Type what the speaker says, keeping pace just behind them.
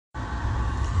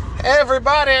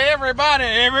Everybody, everybody,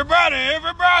 everybody,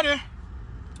 everybody.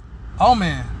 Oh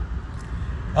man.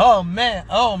 Oh man.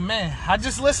 Oh man. I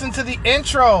just listened to the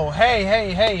intro. Hey,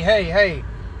 hey, hey, hey, hey.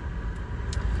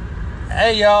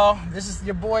 Hey y'all. This is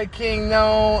your boy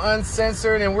Kingknown,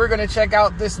 Uncensored, and we're gonna check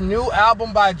out this new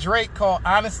album by Drake called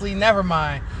Honestly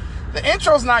Nevermind. The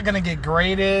intro's not gonna get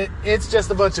graded. It's just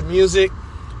a bunch of music.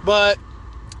 But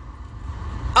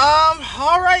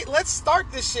alright, let's start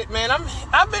this shit, man.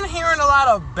 I've been hearing a lot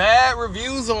of bad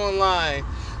reviews online.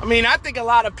 I mean, I think a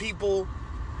lot of people,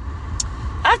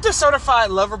 after Certified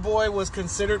Lover Boy was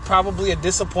considered probably a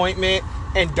disappointment,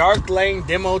 and Dark Lane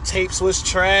demo tapes was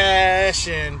trash,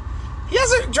 and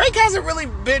Drake hasn't really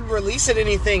been releasing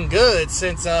anything good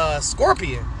since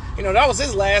Scorpion. You know, that was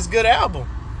his last good album.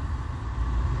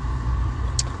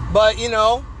 But, you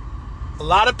know, a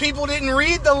lot of people didn't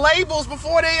read the labels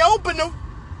before they opened them.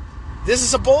 This is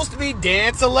supposed to be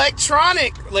dance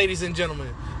electronic, ladies and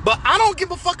gentlemen. But I don't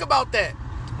give a fuck about that.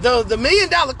 The $1 million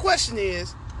question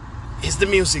is the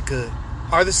music good?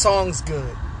 Are the songs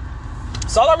good?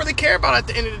 That's all I really care about at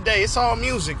the end of the day. It's all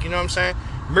music, you know what I'm saying?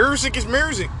 Music is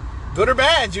music. Good or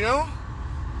bad, you know?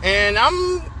 And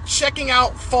I'm checking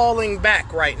out Falling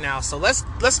Back right now. So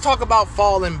let's talk about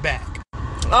Falling Back.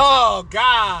 Oh,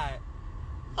 God.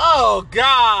 Oh,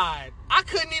 God. I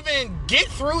couldn't even get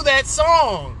through that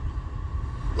song.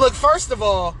 Look, first of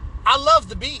all, I love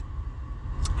the beat.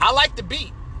 I like the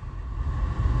beat.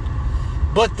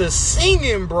 But the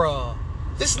singing, bruh.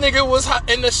 This nigga was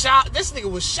in the shower. This nigga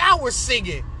was shower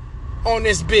singing on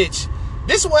this bitch.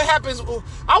 This is what happens.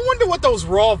 I wonder what those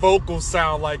raw vocals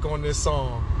sound like on this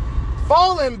song.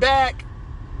 Falling Back.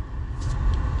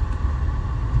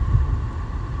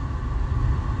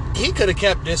 He could have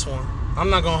kept this one. I'm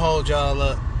not gonna hold y'all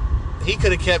up. He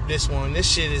could have kept this one. This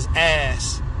shit is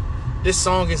ass. This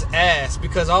song is ass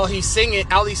because all he's saying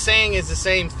is the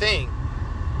same thing.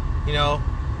 You know?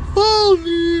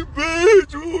 Falling back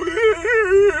to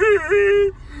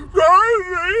it,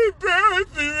 falling back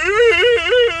to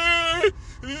it.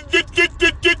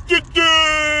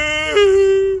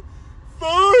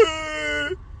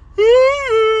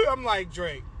 I'm like,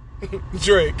 Drake.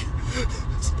 Drake.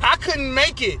 I couldn't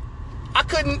make it. I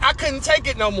couldn't take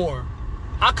it no more.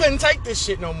 I couldn't take this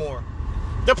shit no more.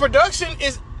 The production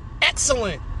is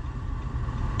excellent.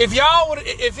 If y'all would,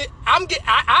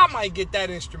 I might get that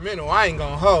instrumental. I ain't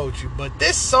gonna hold you, but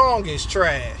this song is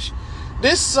trash.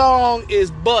 This song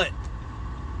is butt.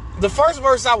 The first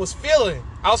verse I was feeling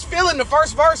the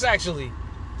first verse actually,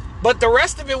 but the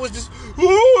rest of it was just.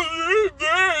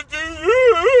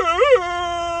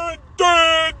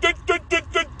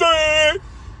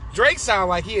 Drake sound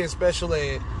like he in special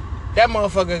ed. That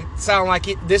motherfucker sound like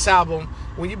this album.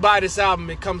 When you buy this album,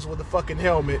 it comes with a fucking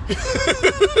helmet.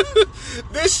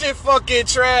 This shit fucking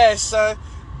trash, son.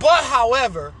 But,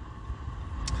 however,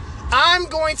 I'm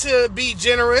going to be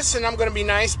generous and I'm going to be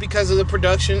nice because of the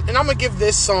production. And I'm going to give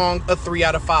this song a 3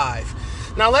 out of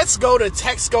 5. Now, let's go to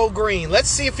Text Go Green. Let's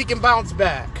see if he can bounce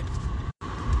back.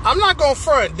 I'm not going to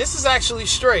front. This is actually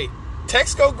straight.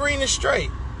 Text Go Green is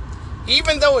straight.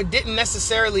 Even though it didn't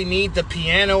necessarily need the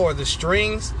piano or the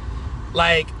strings,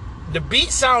 like, the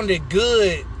beat sounded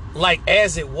good, like,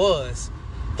 as it was.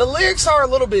 The lyrics are a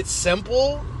little bit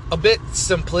simple, a bit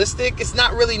simplistic. It's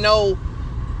not really no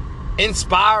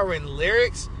inspiring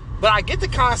lyrics, but I get the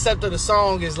concept of the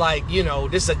song is like, you know,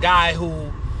 this is a guy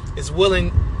who is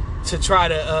willing to try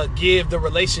to give the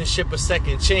relationship a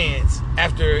second chance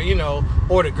after, you know,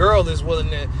 or the girl is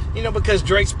willing to, you know, because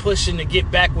Drake's pushing to get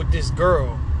back with this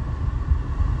girl.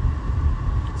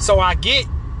 So I get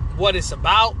what it's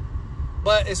about.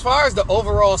 But as far as the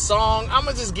overall song, I'm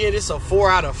going to just give this a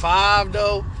 4 out of 5,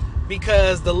 though.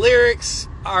 Because the lyrics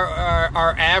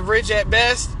are average at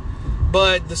best.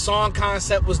 But the song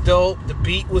concept was dope. The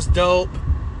beat was dope.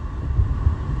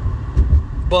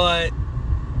 But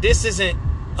this isn't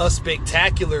a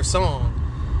spectacular song.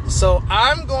 So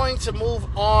I'm going to move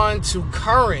on to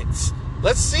Currents.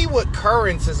 Let's see what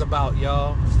Currents is about,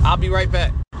 y'all. I'll be right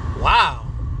back. Wow.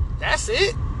 That's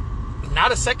it?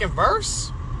 Not a second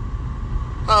verse?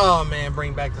 Oh, man,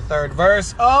 bring back the third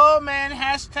verse. Oh, man,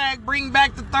 hashtag bring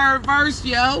back the third verse,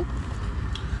 yo.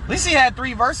 At least he had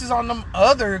 3 verses on them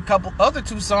other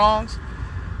 2 songs.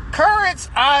 Currents,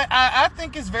 I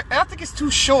think it's too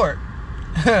short.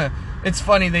 It's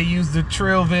funny they used the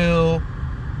Trillville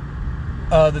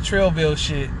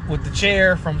shit with the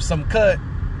chair from Some Cut.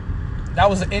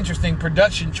 That was an interesting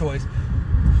production choice.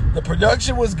 The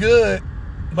production was good,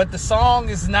 but the song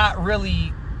is not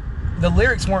really. The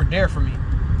lyrics weren't there for me.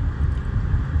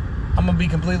 I'm gonna be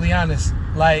completely honest.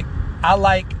 Like, I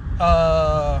like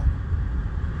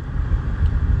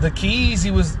The keys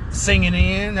he was singing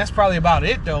in, that's probably about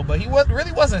it though. But he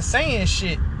really wasn't saying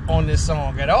shit on this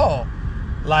song at all.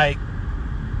 Like,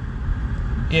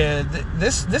 yeah,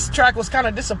 this track was kind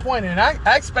of disappointing. And I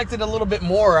expected a little bit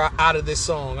more out of this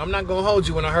song. I'm not gonna hold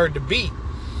you when I heard the beat.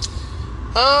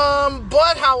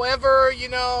 But however, you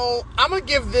know, I'm gonna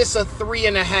give this a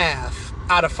 3.5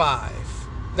 out of 5.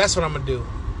 That's what I'm gonna do.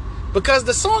 Because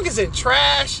the song isn't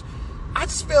trash. I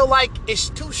just feel like it's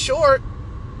too short.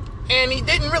 And he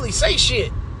didn't really say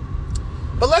shit.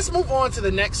 But let's move on to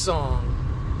the next song.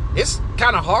 It's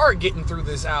kind of hard getting through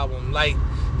this album. Like,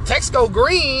 Text Go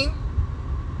Green.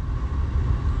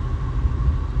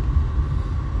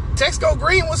 Text Go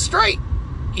Green was straight.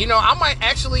 You know, I might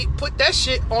actually put that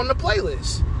shit on the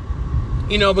playlist.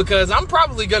 You know, because I'm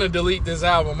probably going to delete this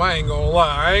album. I ain't going to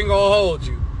lie. I ain't going to hold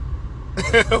you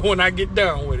when I get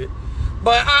done with it.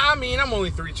 But, I mean, I'm only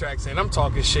 3 tracks in. I'm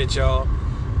talking shit, y'all.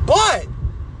 But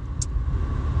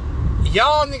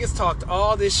y'all niggas talked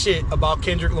all this shit about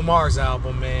Kendrick Lamar's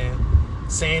album, man.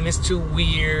 Saying it's too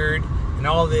weird and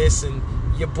all this. And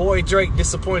your boy Drake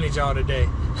disappointed y'all today.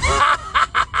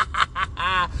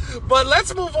 But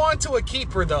let's move on to a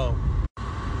keeper, though.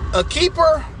 A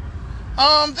keeper,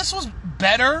 this was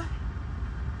better.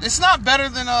 It's not better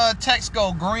than Text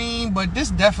Go Green, but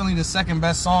this is definitely the second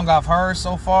best song I've heard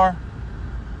so far.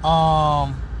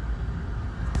 I'm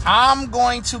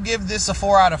going to give this a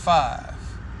 4 out of 5.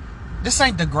 This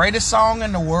ain't the greatest song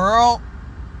in the world,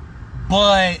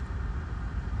 but,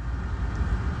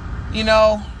 you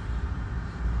know,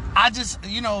 I just,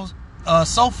 you know,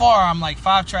 so far I'm like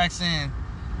 5 tracks in.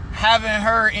 Haven't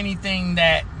heard anything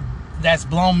that's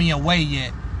blown me away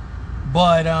yet.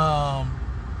 But, I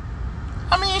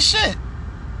mean, shit.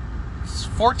 It's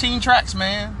 14 tracks,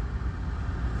 man.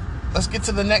 Let's get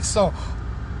to the next song.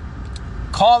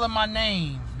 Calling My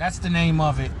Name. That's the name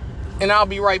of it. And I'll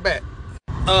be right back.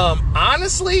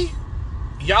 Honestly,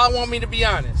 y'all want me to be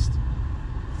honest.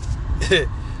 I'm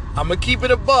gonna keep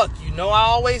it a buck. You know I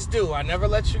always do. I never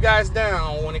let you guys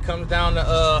down when it comes down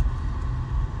to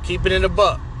keeping it a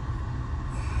buck.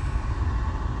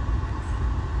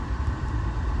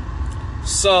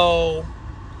 So,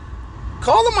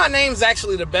 Calling My Name's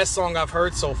actually the best song I've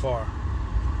heard so far.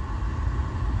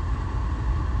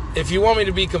 If you want me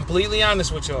to be completely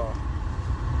honest with y'all,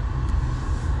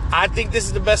 I think this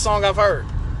is the best song I've heard.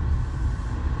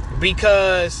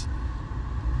 Because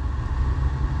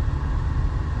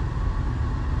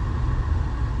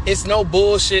it's no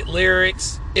bullshit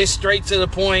lyrics. It's straight to the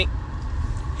point.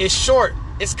 It's short.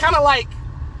 It's kind of like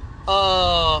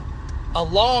a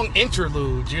long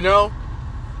interlude, you know?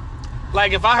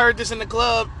 Like, if I heard this in the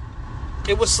club,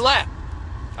 it would slap.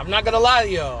 I'm not gonna lie to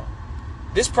y'all.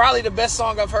 This is probably the best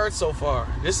song I've heard so far.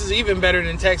 This is even better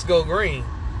than Text Go Green.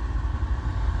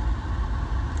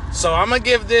 So I'm going to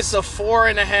give this a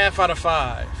 4.5 out of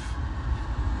 5.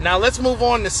 Now let's move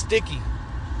on to Sticky.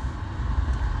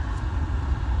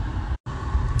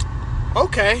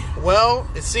 Okay, well,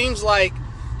 it seems like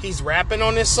he's rapping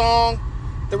on this song.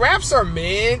 The raps are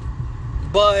mid,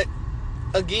 but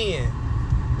again,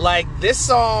 like this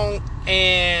song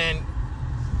and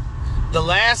the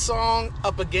last song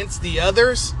up against the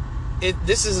others,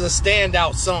 this is a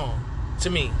standout song to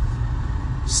me.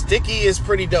 Sticky is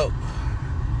pretty dope.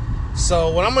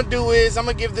 So what I'm gonna do is I'm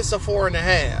gonna give this a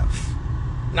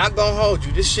 4.5. Not gonna hold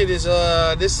you. This shit is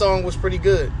this song was pretty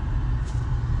good.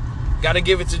 Gotta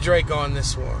give it to Drake on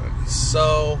this one.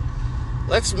 So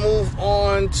let's move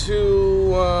on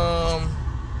to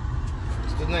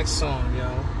what's the next song,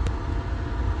 yo?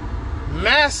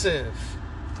 Massive.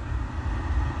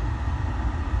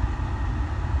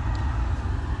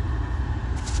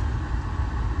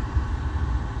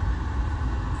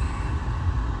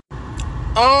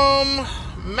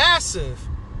 Massive.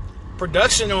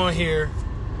 Production on here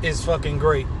is fucking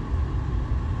great.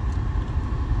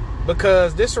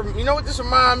 Because this, you know what this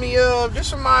remind me of?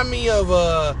 This remind me of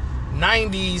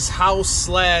 90s house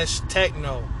 /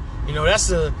 techno. You know, that's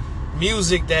the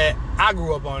music that I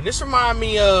grew up on. This remind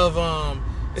me of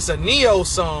it's a Neo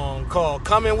song called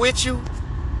Coming With You.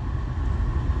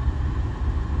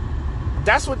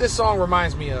 That's what this song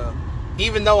reminds me of.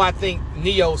 Even though I think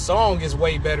Neo's song is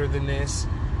way better than this.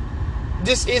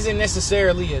 This isn't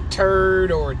necessarily a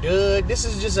turd or a dud. This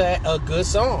is just a good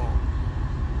song.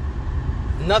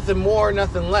 Nothing more,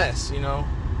 nothing less, you know.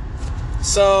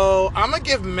 So I'm going to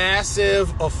give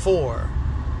Massive a 4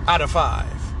 out of 5.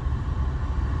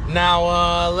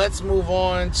 Now, let's move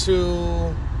on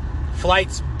to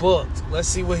Flights Booked. Let's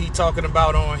see what he's talking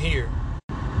about on here.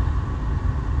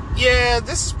 Yeah,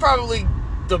 this is probably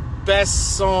the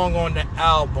best song on the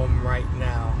album right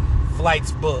now.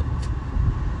 Flights Booked.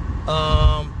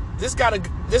 This got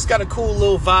a cool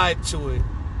little vibe to it.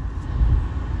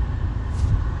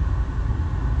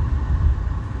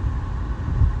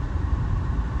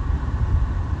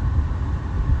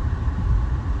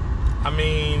 I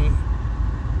mean,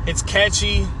 it's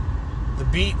catchy. The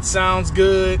beat sounds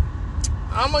good.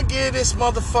 I'm gonna give this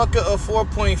motherfucker a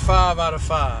 4.5 out of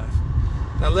 5.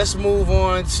 Now let's move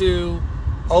on to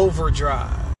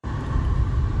Overdrive.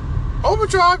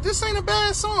 Overdrive, this ain't a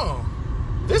bad song.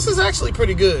 This is actually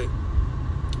pretty good.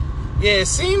 Yeah, it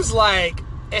seems like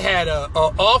it had a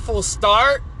awful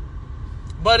start,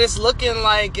 but it's looking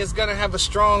like it's gonna have a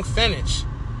strong finish.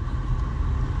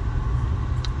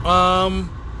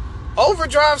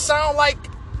 Overdrive sound like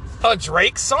a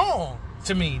Drake song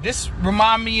to me. This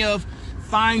remind me of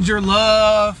Find Your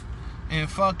Love and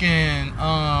fucking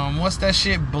what's that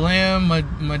shit, Blim,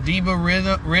 Madiba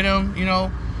Rhythm, you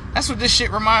know. That's what this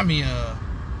shit remind me of.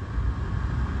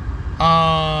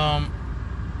 I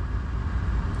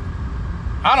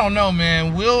don't know,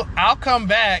 man. I'll come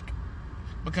back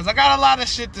because I got a lot of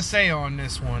shit to say on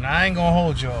this one. I ain't gonna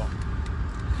hold y'all.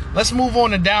 Let's move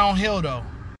on to Downhill though.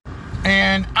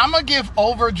 And I'm gonna give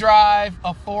Overdrive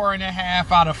a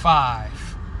 4.5 out of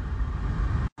 5.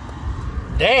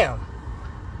 Damn.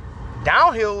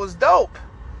 Downhill was dope.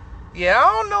 Yeah, I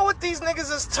don't know what these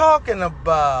niggas is talking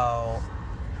about.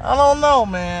 I don't know,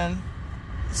 man.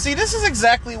 See, this is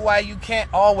exactly why you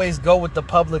can't always go with the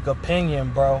public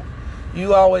opinion, bro.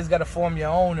 You always gotta form your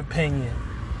own opinion.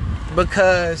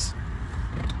 Because,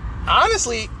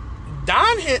 honestly,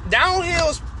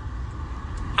 Downhill's...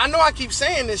 I know I keep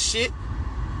saying this shit,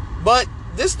 but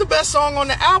this is the best song on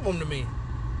the album to me.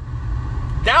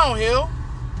 Downhill.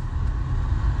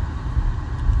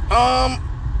 I'm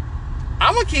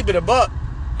gonna keep it a buck.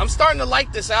 I'm starting to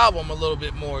like this album a little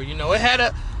bit more. You know, it had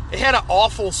an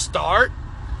awful start,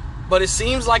 but it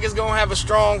seems like it's gonna have a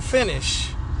strong finish.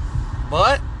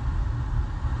 But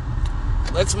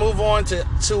let's move on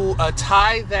to a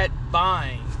Tie That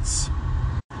Binds.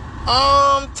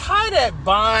 Tie That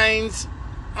Binds.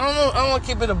 I don't know. I want to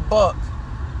keep it a buck.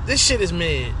 This shit is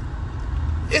mid.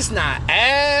 It's not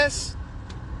ass,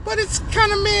 but it's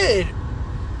kind of mid.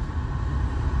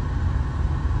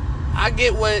 I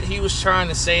get what he was trying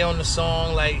to say on the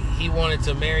song, like he wanted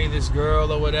to marry this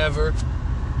girl or whatever,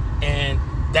 and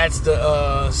that's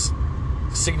the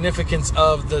significance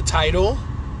of the title.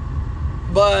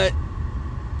 But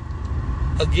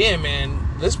again, man,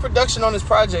 this production on this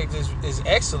project is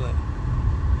excellent.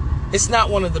 It's not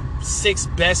one of the 6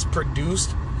 best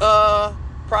produced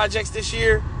projects this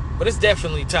year, but it's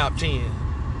definitely top 10.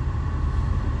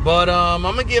 But I'm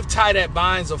gonna give Tie That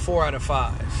Binds a 4 out of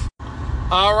 5.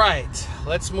 All right,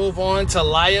 let's move on to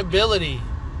Liability.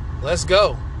 Let's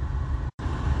go.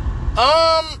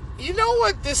 You know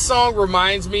what this song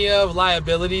reminds me of,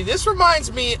 Liability? This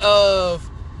reminds me of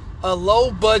a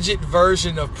low-budget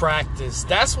version of Practice.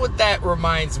 That's what that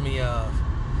reminds me of.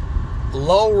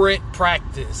 Low-rent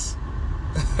Practice.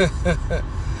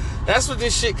 That's what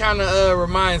this shit kind of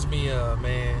reminds me of,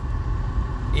 man.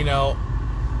 You know,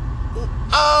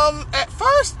 at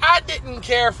first I didn't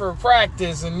care for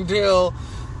Practice until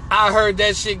I heard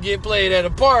that shit get played at a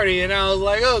party, and I was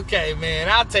like, okay, man,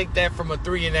 I'll take that from a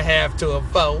 3.5 to a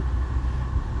 4.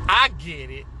 I get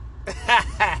it.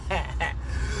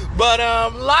 But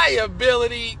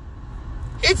Liability,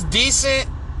 it's decent,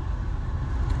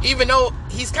 even though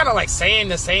he's kind of like saying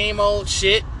the same old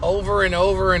shit over and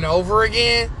over and over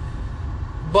again.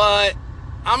 But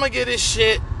I'm gonna give this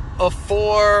shit a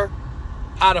 4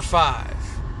 out of 5.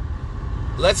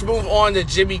 Let's move on to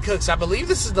Jimmy Cooks. I believe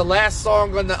this is the last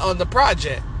song on the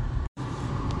project.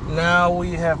 Now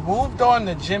we have moved on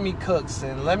to Jimmy Cooks,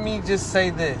 and let me just say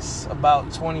this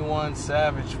about 21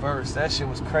 Savage verse. That shit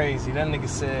was crazy. That nigga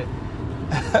said,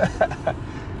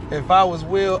 if I was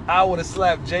Will, I would have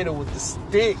slapped Jada with the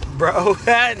stick, bro.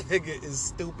 That nigga is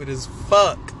stupid as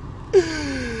fuck.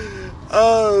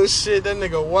 Oh shit, that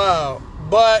nigga wild.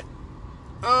 But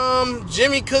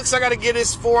Jimmy Cooks, I gotta give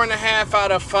this 4.5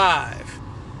 out of 5.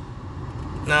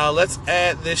 Now let's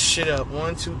add this shit up.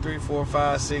 1, 2, 3, 4,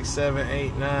 5, 6, 7,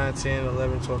 8, 9, 10,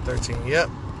 11, 12, 13. Yep.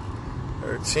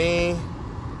 13.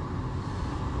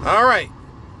 Alright.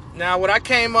 Now what I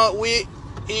came up with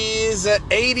is an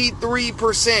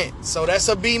 83%. So that's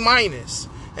a B-.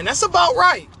 And that's about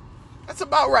right. That's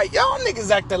about right. Y'all niggas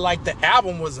acted like the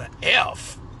album was an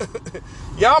F.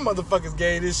 Y'all motherfuckers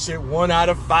gave this shit 1 out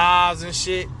of 5s and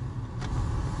shit.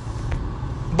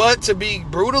 But to be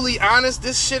brutally honest,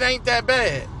 this shit ain't that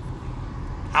bad.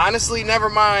 Honestly,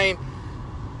 Nevermind.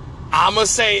 I'ma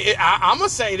say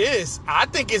this. I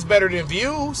think it's better than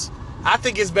Views. I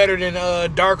think it's better than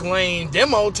Dark Lane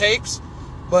demo tapes.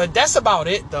 But that's about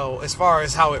it, though, as far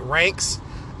as how it ranks.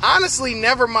 Honestly,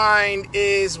 Nevermind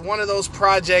is one of those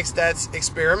projects that's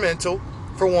experimental,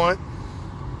 for one.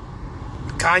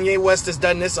 Kanye West has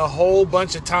done this a whole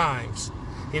bunch of times.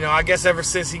 You know, I guess ever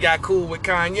since he got cool with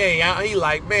Kanye, he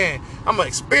like, man, I'm going to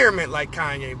experiment like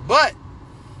Kanye. But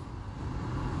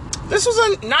this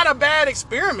was not a bad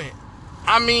experiment.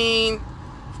 I mean,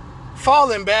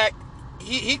 falling back,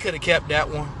 he could have kept that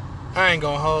one. I ain't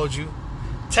going to hold you.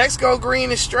 Text Go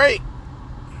Green is straight.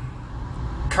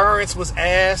 Currents was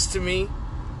ass to me.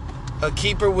 A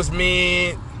Keeper was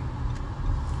mid.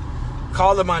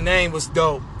 Calling My Name was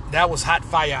dope. That was hot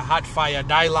fire.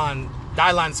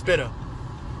 Dylon Spitter.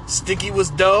 Sticky was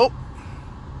dope.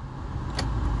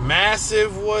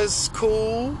 Massive was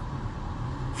cool.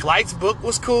 Flight's Book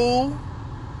was cool.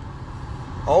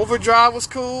 Overdrive was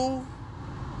cool.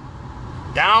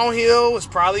 Downhill was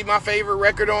probably my favorite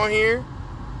record on here.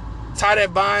 Tie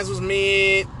That Binds was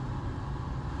mid.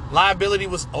 Liability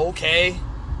was okay.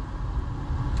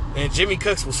 And Jimmy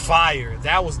Cooks was fire.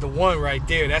 That was the one right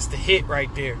there. That's the hit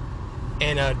right there.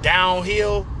 And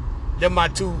Downhill, them my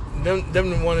two,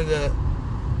 them one of the,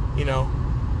 you know.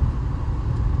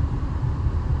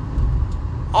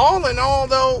 All in all,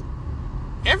 though,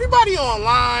 everybody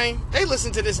online, they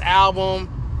listen to this album.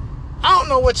 I don't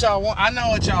know what y'all want. I know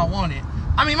what y'all wanted.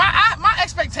 I mean, my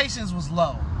expectations was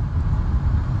low.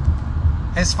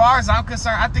 As far as I'm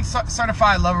concerned, I think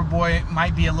Certified Lover Boy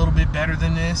might be a little bit better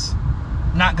than this.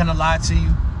 Not gonna lie to you.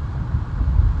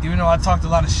 Even though I talked a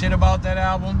lot of shit about that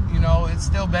album, you know, it's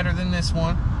still better than this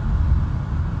one.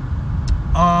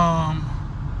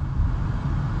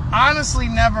 Honestly,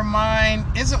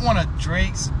 Nevermind isn't one of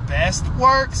Drake's best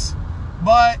works,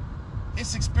 but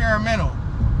it's experimental.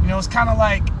 You know, it's kind of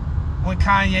like when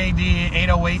Kanye did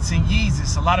 808s and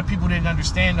Yeezus. A lot of people didn't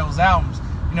understand those albums.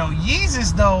 You know,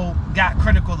 Yeezus, though, got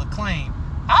critical acclaim.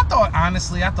 I thought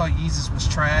Yeezus was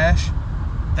trash.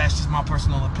 That's just my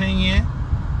personal opinion.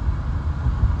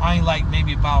 I ain't like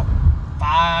maybe about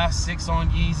 5, 6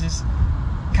 on Yeezus.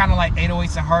 Kind of like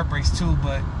 808s and Heartbreaks too,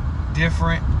 but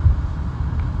different.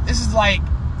 This is like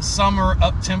summer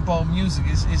up-tempo music.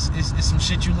 It's some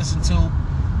shit you listen to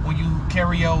when you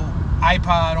carry your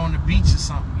iPod on the beach or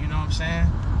something. You know what I'm saying?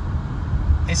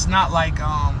 It's not like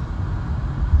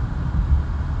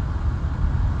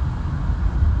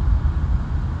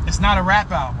it's not a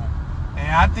rap album.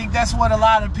 And I think that's what a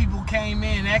lot of people came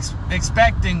in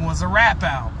expecting, was a rap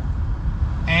album.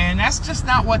 And that's just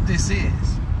not what this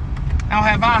is. Now,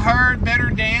 have I heard better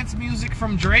dance music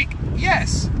from Drake?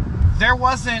 Yes. There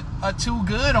wasn't a Too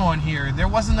Good on here. There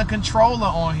wasn't a Controller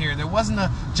on here. There wasn't a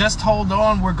Just Hold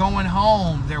On, We're Going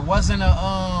Home. There wasn't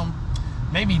a,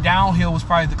 maybe Downhill was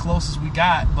probably the closest we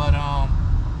got, but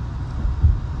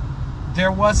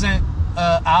there wasn't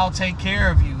I'll Take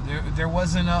Care of You. There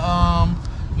wasn't a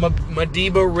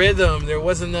Madiba Rhythm. There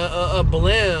wasn't a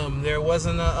Blim. There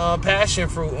wasn't a Passion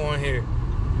Fruit on here.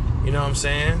 You know what I'm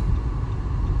saying?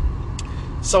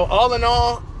 So all in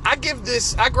all, I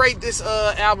grade this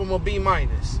album a B-.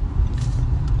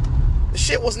 The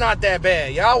shit was not that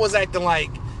bad. Y'all was acting like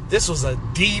this was a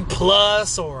D+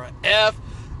 or a F.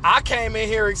 I came in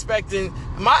here expecting,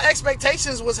 my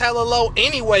expectations was hella low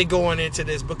anyway going into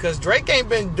this, because Drake ain't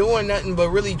been doing nothing but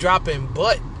really dropping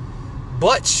butt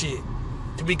shit,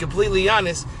 to be completely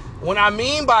honest. What I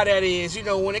mean by that is, you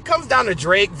know, when it comes down to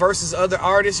Drake versus other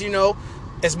artists, you know,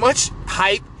 as much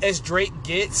hype as Drake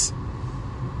gets,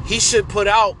 he should put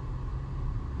out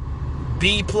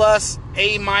B+,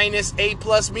 A-,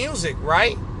 A+ music,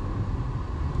 right?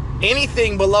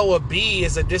 Anything below a B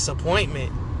is a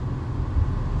disappointment.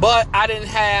 But I didn't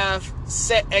have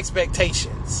set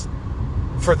expectations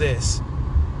for this.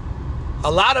 A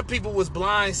lot of people was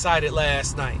blindsided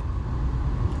last night.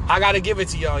 I gotta give it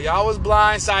to y'all. Y'all was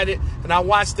blindsided, and I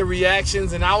watched the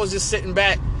reactions, and I was just sitting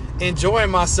back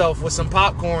enjoying myself with some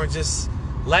popcorn, just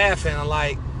laughing. I'm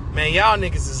like, man, y'all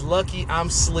niggas is lucky I'm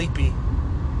sleepy.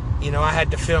 You know, I had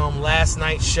to film last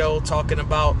night's show talking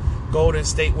about Golden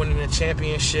State winning the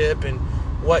championship and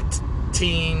what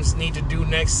teams need to do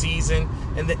next season.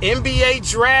 And the NBA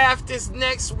draft is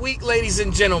next week, ladies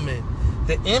and gentlemen.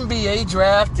 The NBA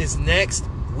draft is next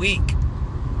week.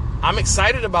 I'm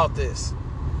excited about this.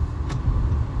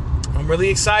 I'm really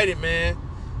excited, man.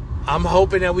 I'm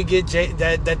hoping that we get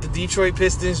that the Detroit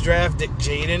Pistons draft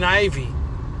Jaden Ivey,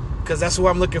 because that's who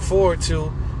I'm looking forward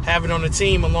to having on the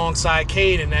team alongside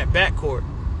Cade in that backcourt.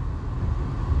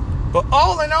 But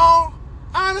all in all,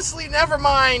 honestly,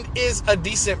 Nevermind is a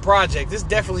decent project. It's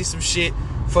definitely some shit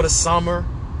for the summer.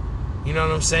 You know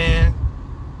what I'm saying?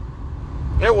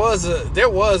 There was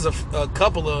a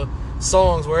couple of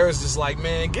songs where it was just like,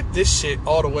 man, get this shit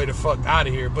all the way the fuck out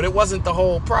of here. But it wasn't the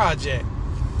whole project.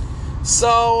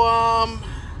 So, I'm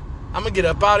gonna get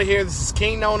up out of here. This is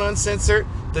Kingknown Uncensored,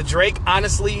 the Drake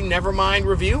Honestly Nevermind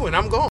review, and I'm gone.